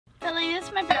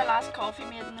this might be our last coffee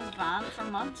made in this van for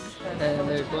months.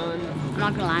 There's one. I'm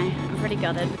not gonna lie, I'm pretty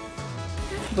gutted.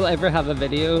 Will ever have a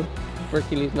video where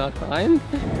Keely's not crying?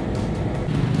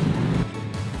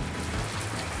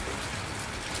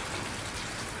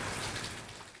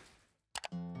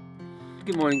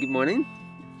 Good morning, good morning.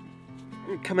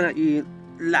 We're coming at you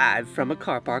live from a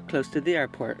car park close to the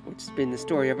airport, which has been the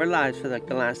story of our lives for like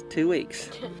the last 2 weeks.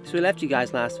 So we left you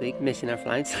guys last week, missing our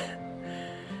flights.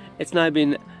 It's now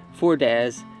been 4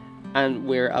 days and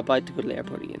we're about to go to the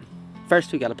airport again.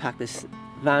 First we gotta pack this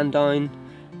van down,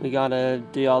 we gotta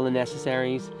do all the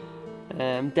necessaries.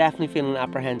 Definitely feeling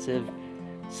apprehensive.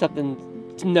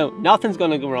 Nothing's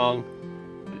gonna go wrong.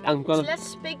 So let's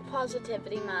speak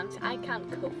positivity, man. I can't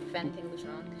cope if anything goes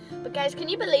wrong. But guys, can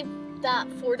you believe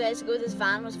that 4 days ago this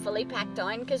van was fully packed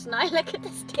down? Because now look at the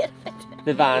state of it.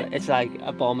 The van, it's like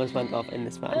a bomb has went off in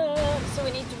this van. So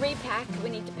we need to repack, we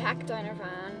need to pack down our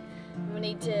van, we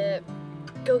need to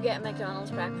go get a McDonald's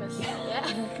breakfast.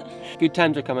 Yeah. Good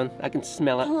times are coming. I can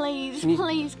smell it. Please,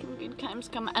 please, can good times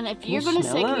come? And if you're going to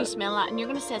say, can you smell that? And you're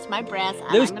going to say it's my breath,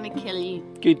 and I'm going to kill you.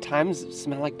 Good times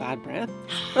smell like bad breath.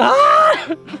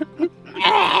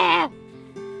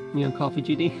 You on coffee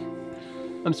duty?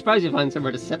 I'm surprised you find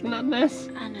somewhere to sit in that mess.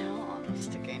 I know,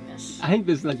 honest to goodness. I think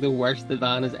this is like the worst the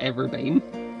van has ever been.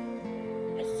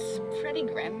 It's pretty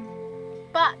grim.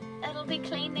 But it'll be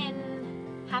clean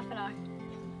in half an hour.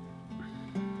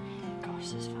 Gosh,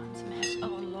 this van's a mess. Oh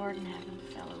Lord in heaven,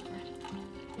 it fell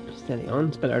over. Steady on,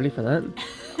 it's a bit early for that.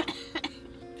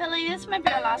 Philly, this might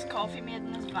be our last coffee made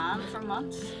in this van for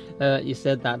months. You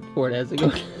said that 4 days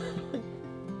ago.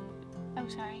 Oh,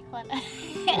 sorry, what?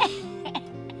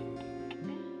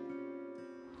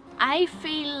 I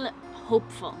feel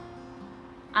hopeful.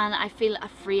 And I feel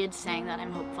afraid saying that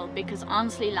I'm hopeful because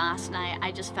honestly last night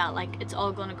I just felt like it's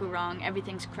all gonna go wrong,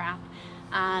 everything's crap,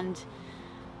 and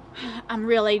I'm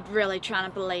really trying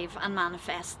to believe and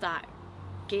manifest that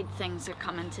good things are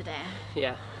coming today.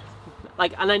 Yeah,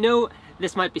 like, and I know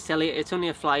this might be silly, it's only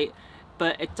a flight,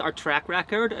 but it's our track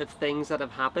record of things that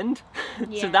have happened.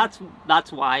 Yeah. So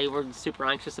that's why we're super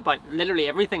anxious about literally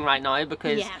everything right now,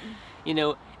 because you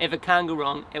know, if it can go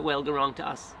wrong, it will go wrong to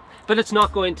us. But it's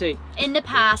not going to. In the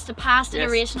past, a past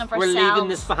iteration of ourselves. We're leaving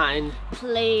this behind.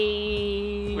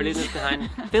 Please. We're leaving this behind.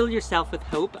 Fill yourself with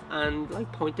hope and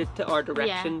like point it to our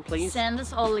direction, please. Send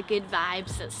us all the good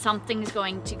vibes that something's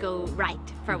going to go right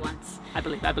for once. I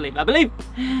believe, I believe, I believe.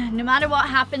 No matter what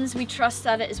happens, we trust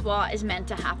that it is what is meant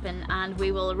to happen, and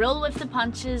we will roll with the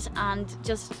punches and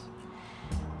just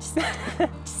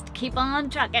keep on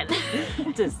trucking.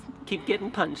 Just keep getting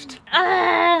punched.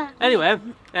 Anyway,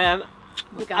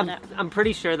 I'm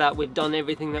pretty sure that we've done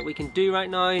everything that we can do right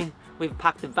now. We've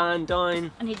packed the van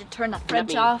down. I need to turn that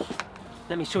fridge off.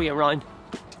 Let me show you around.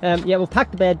 Yeah, we've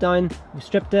packed the bed down, we've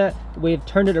stripped it, we've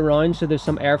turned it around so there's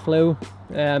some airflow,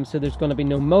 so there's going to be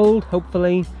no mold,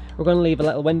 hopefully. We're going to leave a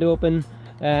little window open.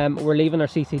 We're leaving our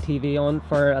CCTV on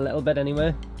for a little bit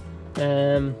anyway.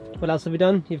 What else have we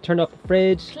done? You've turned off the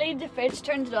fridge. Cleaned the fridge,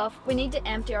 turned it off. We need to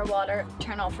empty our water,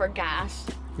 turn off our gas.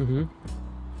 And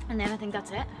then I think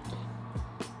that's it.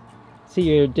 See,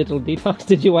 your digital detox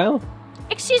did you well.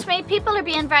 Excuse me, people are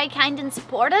being very kind and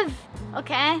supportive,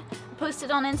 okay? I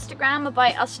posted on Instagram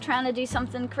about us trying to do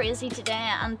something crazy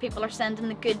today, and people are sending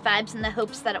the good vibes in the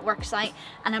hopes that it works out,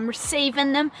 and I'm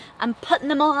receiving them, I'm putting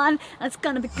them on, and it's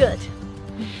gonna be good.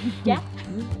 Yeah?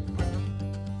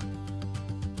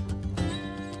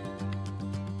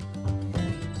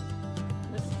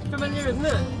 This is familiar, isn't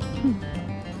it?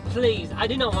 Please, I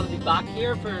do not want to be back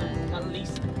here for at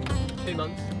least 2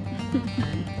 months.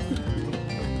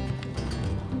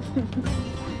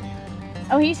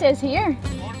 Oh, he says here.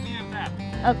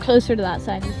 Oh, closer to that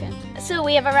side, he said. So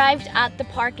we have arrived at the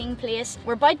parking place.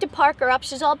 We're about to park her up.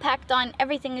 She's all packed down.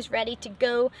 Everything is ready to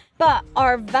go. But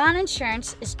our van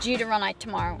insurance is due to run out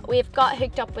tomorrow. We've got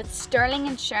hooked up with Sterling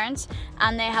Insurance,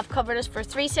 and they have covered us for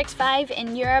 365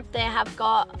 in Europe. They have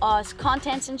got us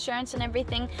contents insurance and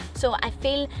everything. So I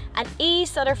feel at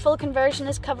ease that our full conversion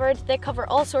is covered. They cover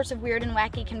all sorts of weird and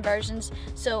wacky conversions.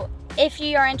 So if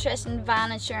you are interested in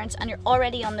van insurance and you're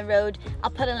already on the road, I'll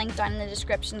put a link down in the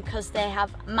description because they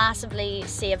have massively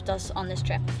saved us on this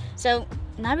trip. So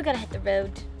now we gotta hit the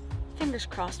road. Fingers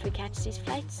crossed we catch these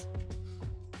flights.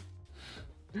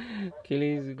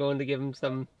 Keely's going to give him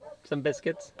some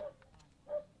biscuits.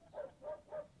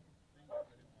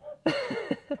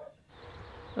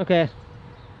 Okay,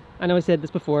 I know I said this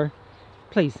before.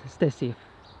 Please stay safe.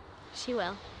 She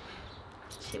will.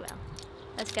 She will.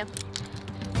 Let's go.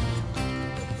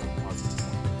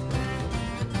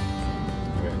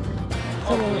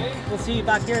 So we'll see you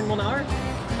back here in 1 hour?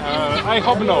 I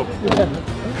hope no.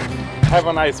 Have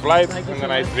a nice flight and a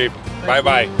nice trip.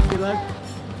 Bye-bye. Good luck.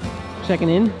 Checking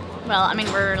in. Well, I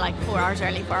mean, we're like 4 hours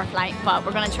early for our flight, but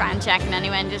we're going to try and check in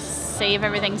anyway and just see if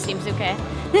everything seems okay.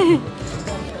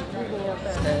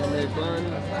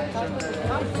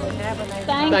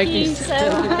 Thank you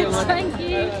so much. Thank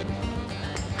you.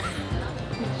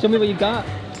 Show me what you got.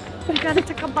 We got to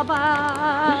take a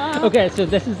baba. Okay, so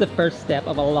this is the first step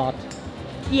of a lot.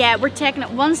 Yeah, we're taking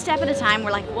it one step at a time.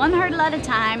 We're like one hurdle at a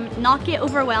time, not get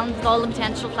overwhelmed with all the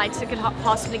potential flights that could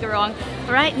possibly go wrong.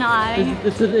 But right now,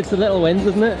 It's the little wins,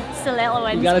 isn't it? it's the little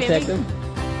wins, You gotta baby. take them.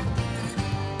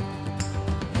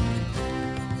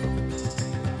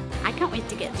 I can't wait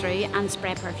to get through and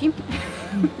spray perfume.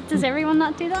 Does everyone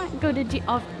not do that? Go to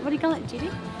off, what do you call it, duty?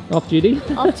 Off duty?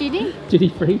 Off duty? Duty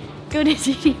free. Go to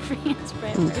duty free and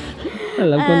spray perfume. I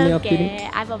love going to off duty. Okay,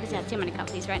 I've obviously had too many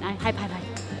coffees right now. Hi, bye, bye.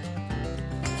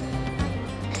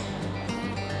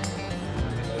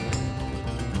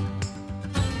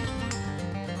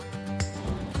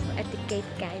 At the gate,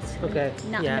 guys. Okay,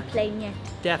 Not yeah. on the plane yet.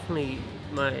 Definitely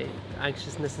my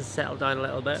anxiousness has settled down a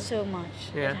little bit. So much.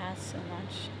 Yeah. It has so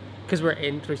much. Because we're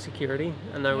in through security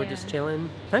and now we're just chilling.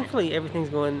 Thankfully everything's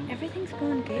going good.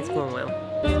 It's going well.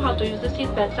 How to use the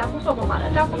seatbelts. Acum vom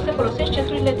arăta cum se folosesc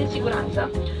centurile de siguranță.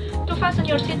 To fasten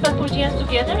your seatbelt, pull the ends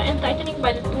together and tightening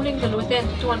by pulling the loose end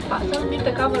to unfasten with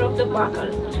the cover of the buckle.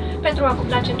 Pentru a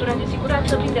cupla centura de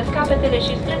siguranță, prindeți capetele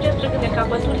și strângeți trăgând de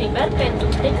capătul liber. Pentru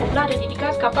decuplare,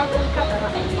 ridicați capacul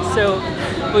capetului. So,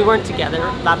 we weren't together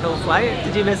that whole flight.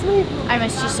 Did you miss me? I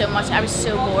missed you so much. I was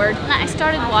so bored. I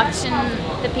started watching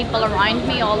the people around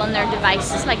me all on their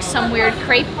devices like some weird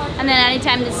creep. And then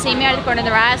anytime they see me out of the corner of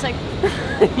their eye, I was like...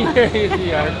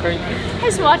 You are creepy. I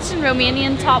was watching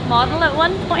Romanian Top Model at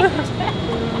one point.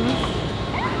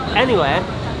 Anyway.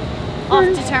 Off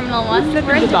to Terminal 1.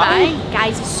 We're in Dubai.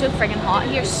 Guys, it's so friggin' hot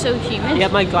here, so humid. I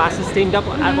got my glasses steamed up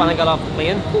when I got off the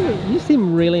plane. You seem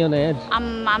really on edge.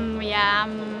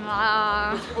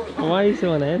 Why are you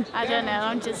so on edge? I don't know,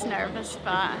 I'm just nervous,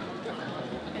 but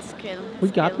it's cool. We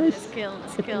got this. It's cool,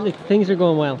 it's cool. Look, things are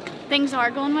going well. Things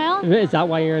are going well? Is that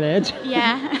why you're on edge?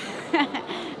 Yeah.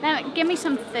 Now, give me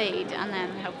some food and then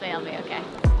hopefully I'll be okay.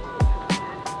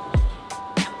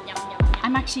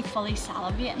 I'm actually fully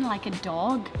salivating like a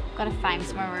dog. Got to find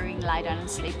somewhere where we can lie down and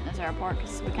sleep in this airport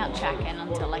because we can't check in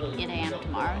until like 8 AM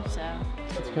tomorrow, so...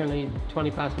 It's currently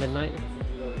 20 past midnight.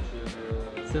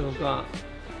 So we've got...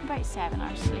 about 7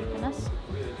 hours sleep in us.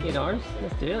 8 hours?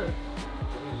 Let's do it.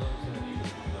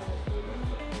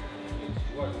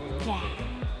 Yeah.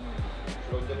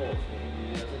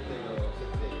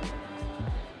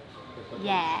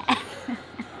 Yeah.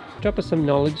 Drop us some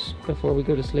knowledge before we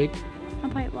go to sleep.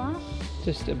 About what?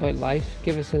 Just about life.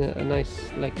 Give us a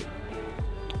nice, like,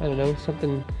 I don't know,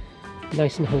 something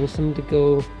nice and wholesome to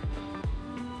go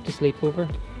to sleep over.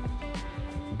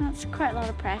 That's quite a lot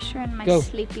of pressure in my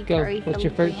sleepy go. curry. What's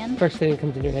your first thing that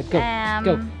comes in your head?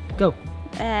 Go, go.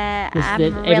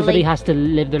 Everybody really has to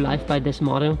live their life by this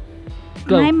motto.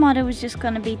 Go. My motto was just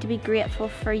going to be grateful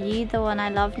for you, the one I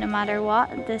love, no matter what.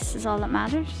 This is all that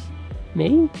matters.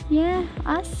 Me? Yeah,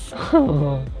 us.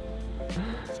 Oh,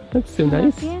 that's so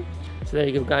nice. Yeah. So there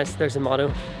you go, guys. There's a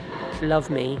motto. Love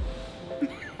me.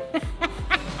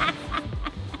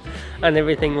 And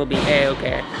everything will be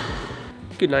A-okay.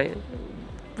 Good night.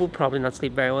 We'll probably not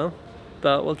sleep very well,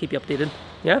 but we'll keep you updated.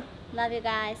 Yeah? Love you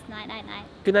guys. Night, night, night.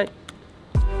 Good night.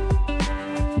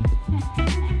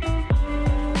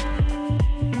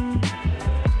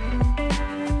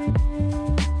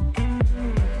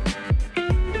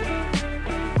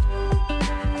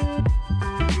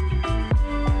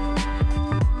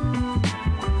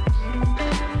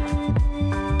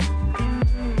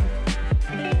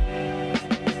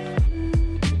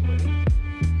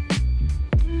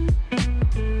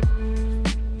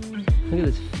 Look at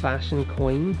this fashion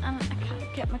queen. I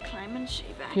can't get my climbing shoe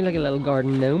back. You're like a little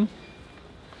garden gnome.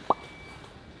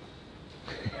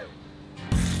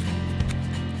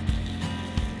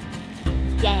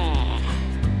 Yeah.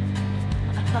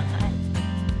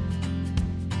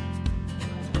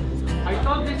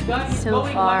 So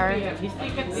far,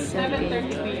 so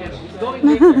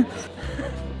good.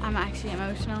 I'm actually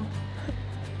emotional.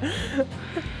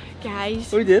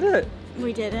 Guys, We did it.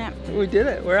 we did it. We did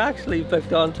it. We're actually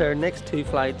booked on to our next 2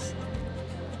 flights.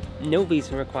 No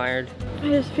visa required. I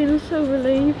just feel so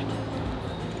relieved.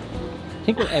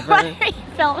 Think we'll ever, Why are you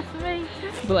filming me?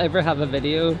 we'll ever have a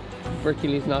video where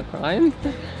Keely's not crying?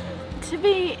 To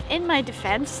be in my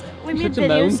defense, we made Such a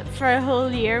moan. videos for a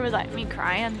whole year without me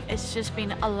crying. It's just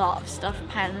been a lot of stuff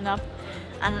piling up,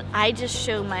 and I just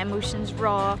show my emotions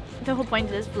raw. The whole point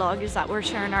of this vlog is that we're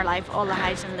sharing our life, all the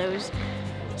highs and lows.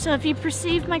 So if you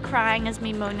perceive my crying as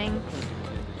me moaning,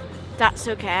 that's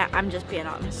okay, I'm just being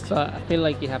honest. But I feel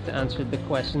like you have to answer the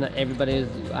question that everybody is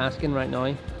asking right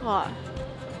now. What?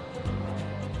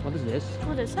 What is this?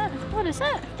 What is it? What is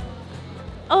it?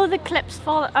 Oh, the clip's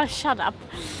falling. Oh, shut up.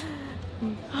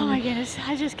 Oh my goodness,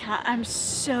 I just can't. I'm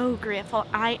so grateful.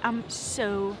 I am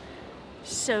so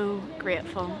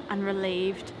grateful and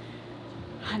relieved.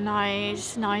 And now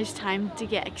it's time to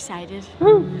get excited.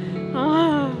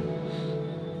 Oh.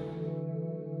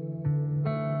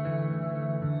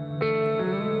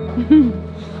 I'm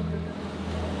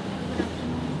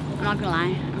not gonna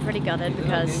lie, I'm pretty gutted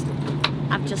because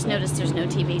I've just noticed there's no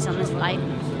TVs on this flight.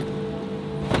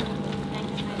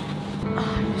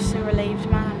 Oh, I'm just so relieved,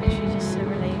 man. I'm actually just so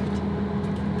relieved.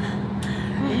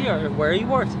 You are where you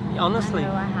were, honestly. I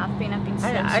know, I have been. I've been so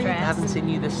stressed. I haven't seen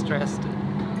you this stressed.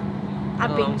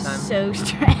 I've been so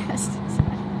stressed.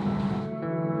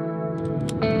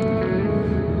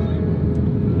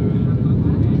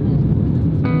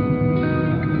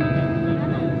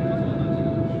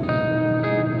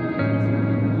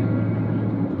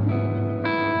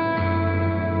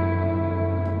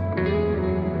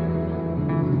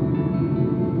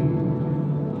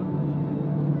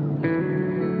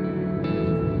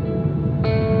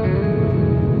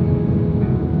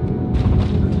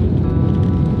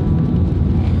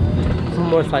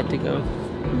 More flight to go.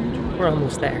 We're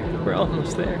almost there. We're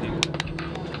almost there.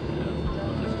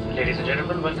 Ladies and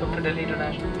gentlemen, welcome to Delhi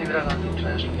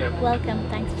International Airport. Welcome,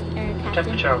 thanks, Air Captain.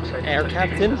 Temperature outside. Air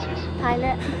Captain.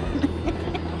 Pilot.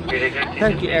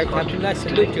 Thank you, Air Captain. I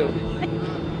salute you.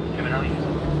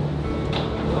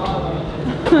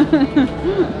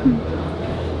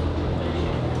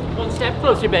 One step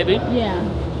closer, baby. Yeah.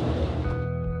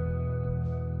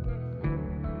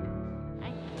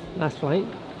 Last flight.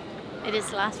 It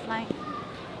is the last flight.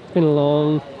 It's been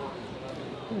long.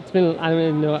 It's been, I don't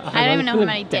even know. I don't even know how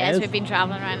many days we've been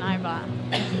traveling right now, but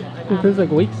it feels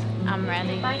like weeks. I'm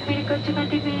ready.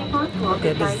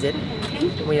 Okay, this is it.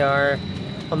 We are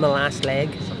on the last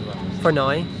leg for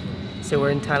now. So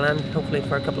we're in Thailand, hopefully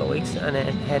for a couple of weeks, and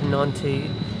then heading on to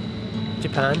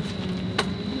Japan.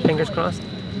 Fingers crossed.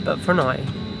 But for now,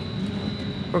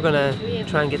 we're gonna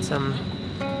try and get some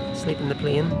sleep in the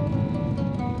plane.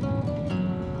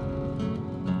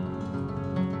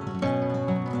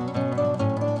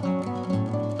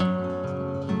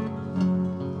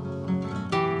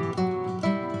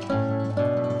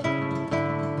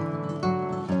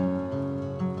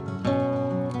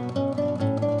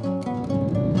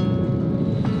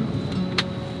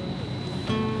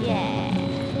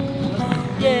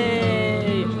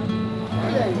 Yay!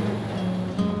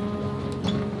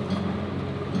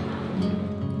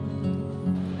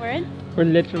 We're in? We're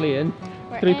literally in.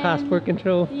 We're Through in. passport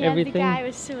control, Yeah, everything. the guy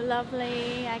was so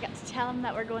lovely. I got to tell him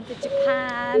that we're going to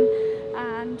Japan,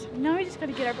 and now we just got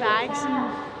to get our bags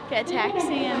and get a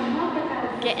taxi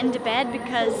and get into bed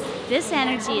because this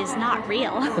energy is not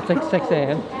real. It's like 6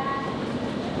 a.m.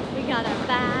 We got our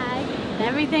bag, and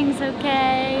everything's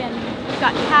okay, and we've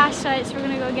got cash out, so we're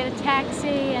gonna go get a taxi,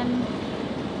 and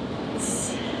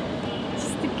it's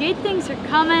just the good things are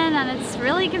coming, and it's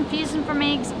really confusing for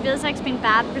me because it feels like it's been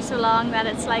bad for so long that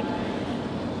it's like,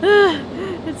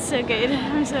 it's so good.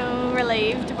 I'm so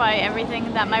relieved by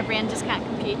everything that my brain just can't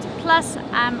compute. Plus,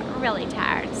 I'm really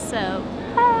tired, so.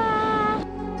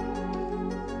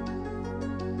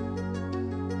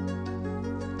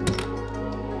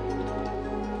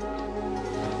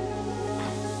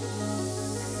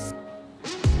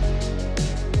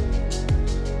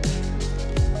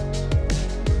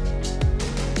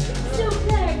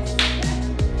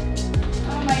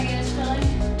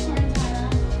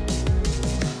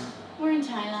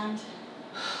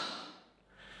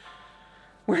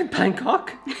 We're in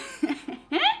Bangkok.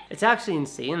 It's actually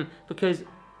insane because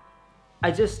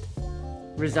I just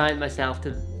resigned myself to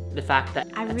the fact that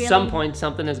at some point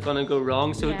something is going to go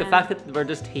wrong. So the fact that we're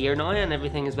just here now and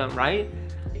everything has went right,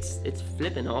 it's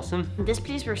flipping awesome. This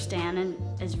place we're staying in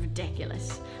is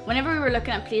ridiculous. Whenever we were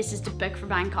looking at places to book for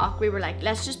Bangkok, we were like,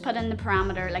 let's just put in the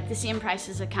parameter, like the same price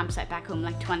as a campsite back home,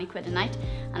 like 20 quid a night.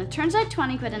 And it turns out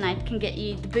 20 quid a night can get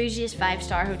you the bougiest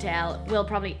 5-star hotel we'll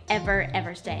probably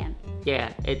ever stay in.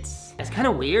 Yeah, it's kind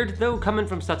of weird though, coming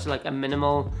from such like a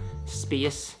minimal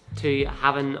space to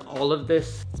having all of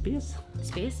this space.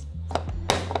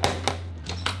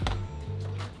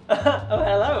 Oh,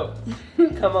 hello.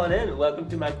 Come on in. Welcome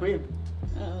to my crib.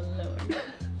 Oh, Lord.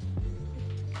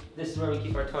 This is where we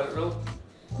keep our toilet roll.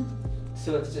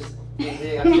 So it's just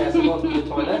easily accessible to the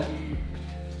toilet.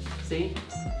 See?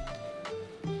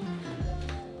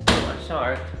 Our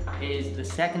shower is the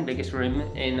second biggest room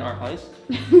in our house.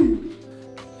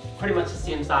 pretty much the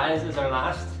same size as our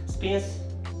last space.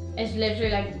 It's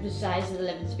literally like the size of the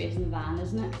living space in the van,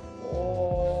 isn't it?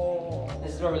 Oh.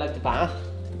 This is where we like to bath.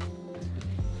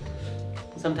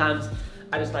 Sometimes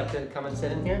I just like to come and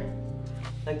sit in here,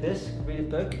 like this, read a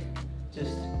book,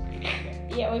 just...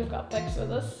 Yeah, we've got books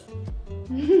with us.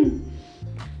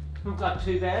 We've got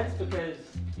 2 beds because,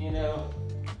 you know,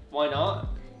 why not?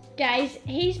 Guys,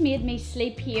 he's made me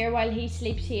sleep here while he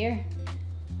sleeps here.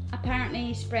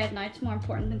 Apparently spreading out's more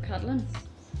important than cuddling.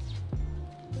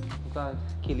 We've got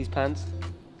Keely's pants.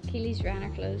 Keely's runner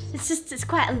clothes. It's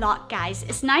quite a lot, guys.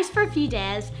 It's nice for a few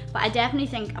days, but I definitely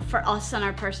think for us and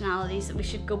our personalities that we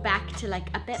should go back to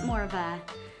like a bit more of a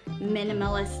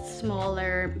minimalist,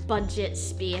 smaller budget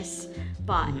space.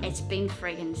 But it's been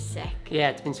friggin' sick. Yeah,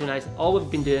 it's been so nice. All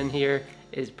we've been doing here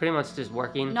is pretty much just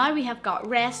working. Now we have got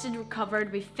rested,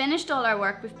 recovered, we've finished all our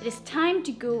work. It is time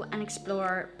to go and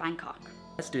explore Bangkok.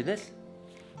 Let's do this.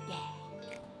 Yeah.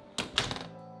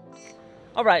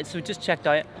 Alright, so we just checked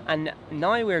out and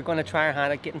now we're going to try our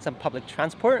hand at getting some public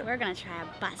transport. We're gonna try a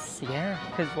bus. Yeah,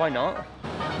 because why not?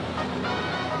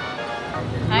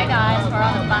 Hi guys, we're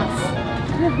on a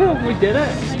bus. We did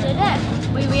it! We did it.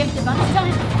 We waved the bus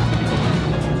down.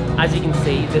 As you can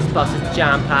see, this bus is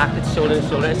jam-packed, it's shoulder to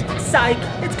shoulder. Psych!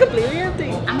 It's completely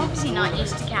empty! I'm obviously not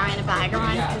used to carrying a bag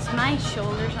around because my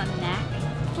shoulders and neck,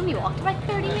 I've only walked about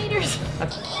 30 meters.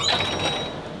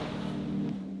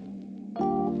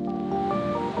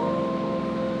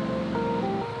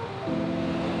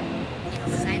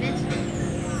 Excited?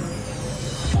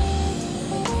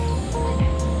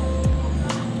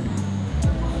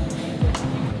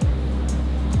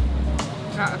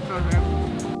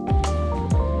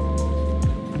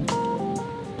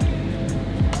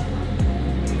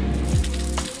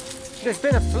 There's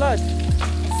been a flood.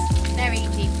 It's very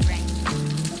deep rain.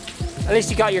 At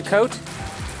least you got your coat.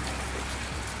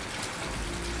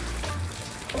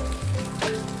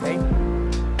 Hey.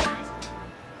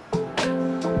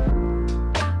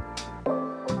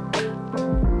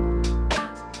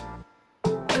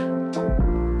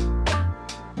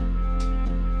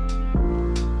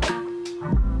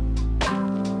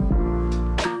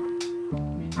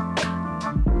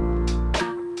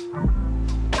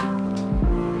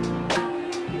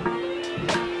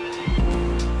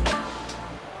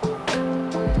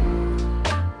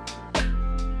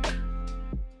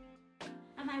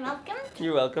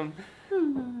 You're welcome.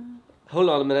 Hold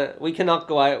on a minute. We cannot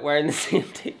go out wearing the same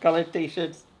coloured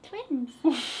t-shirts. Twins.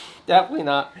 Definitely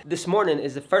not. This morning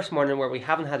is the first morning where we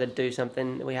haven't had to do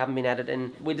something. We haven't been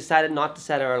editing. We decided not to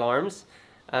set our alarms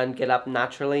and get up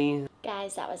naturally.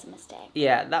 Guys, that was a mistake.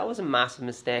 Yeah, that was a massive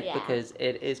mistake Yeah. because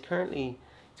it's currently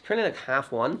like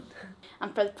 1:30.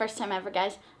 And for the first time ever,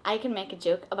 guys, I can make a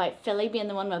joke about Philly being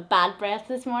the one with bad breath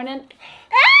this morning.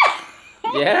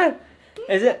 Yeah?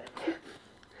 Is it?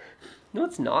 No,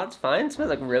 it's not. It's fine. It smells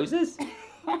like roses.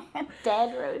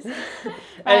 Dead roses.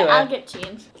 Anyway. I'll get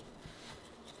changed.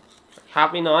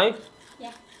 Happy now?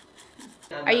 Yeah.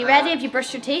 Are you ready? Have you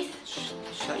brushed your teeth?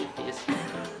 Shut your face.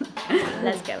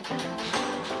 Let's go.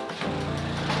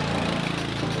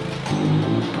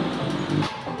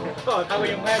 Oh, how are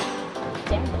you, man?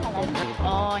 Jim, hello.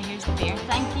 Oh, here's the beer.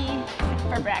 Thank you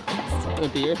for breakfast. A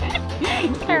beer?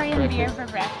 Curry and beer for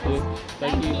breakfast. Yeah,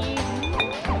 thank you.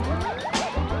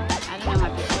 I don't know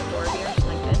how people store beers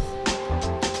like this.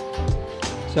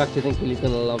 So I actually think Willie's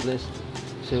gonna love this.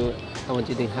 So I want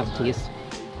you to have a taste.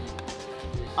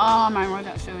 Oh my word,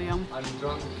 that's so yum.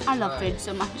 I love food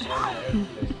so much.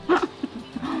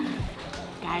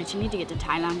 Guys, you need to get to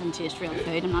Thailand and taste real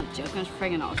food. I'm not joking, it's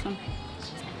friggin' awesome.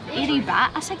 80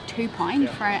 baht, that's like £2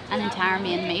 for an entire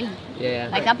main meal. Yeah.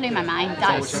 Like that blew my mind,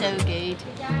 that is so good.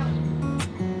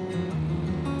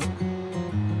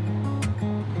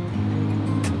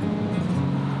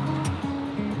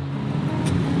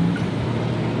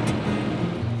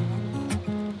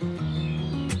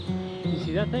 You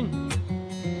see that thing?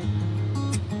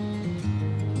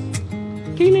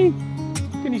 Keely,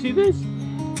 can you see this?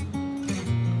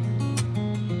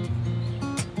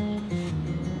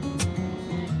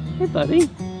 Hey buddy.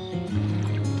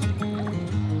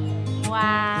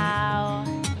 Wow,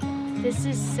 this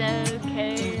is so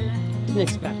cool. Didn't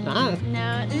expect that.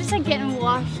 No, this is like getting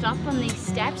washed up on these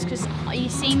steps because you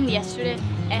seen yesterday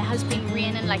it has been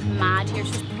raining like mad here,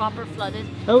 so it's proper flooded.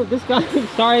 Oh, this guy,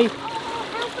 sorry. Oh,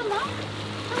 help him up.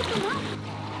 Help him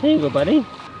up. There you go, buddy.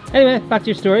 Anyway, back to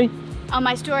your story. Oh,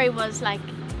 my story was like,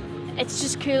 it's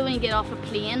just cool when you get off a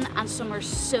plane and somewhere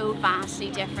so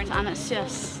vastly different, and it's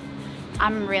just,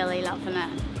 I'm really loving it.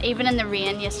 Even in the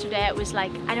rain yesterday, it was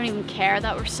like, I don't even care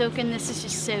that we're soaking, this is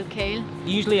just so cool.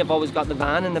 Usually I've always got the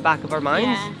van in the back of our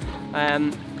minds. Yeah.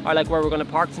 or like where we're going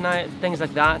to park tonight, things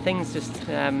like that. Things just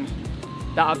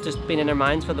that have just been in our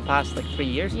minds for the past like 3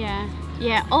 years.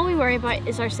 Yeah, all we worry about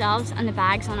is ourselves and the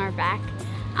bags on our back,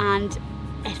 and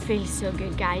it feels so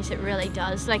good, guys, it really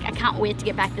does. Like, I can't wait to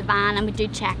get back to the van, and we do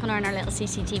check on her in our little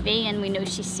CCTV and we know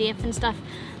she's safe and stuff,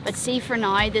 but see, for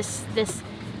now, this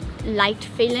light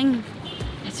feeling,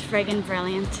 it's friggin'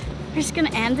 brilliant. We're just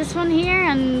gonna end this one here,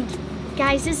 and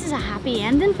guys, this is a happy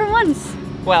ending for once.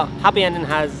 Well, happy ending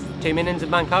has 2 meanings in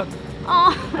Bangkok.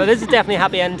 Oh. But this is definitely a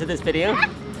happy ending to this video.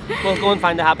 We'll go and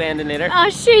find a happy ending later. Oh,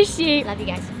 shushi. Love you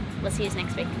guys. We'll see you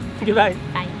next week. Goodbye.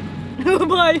 Bye.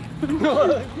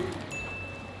 Bye.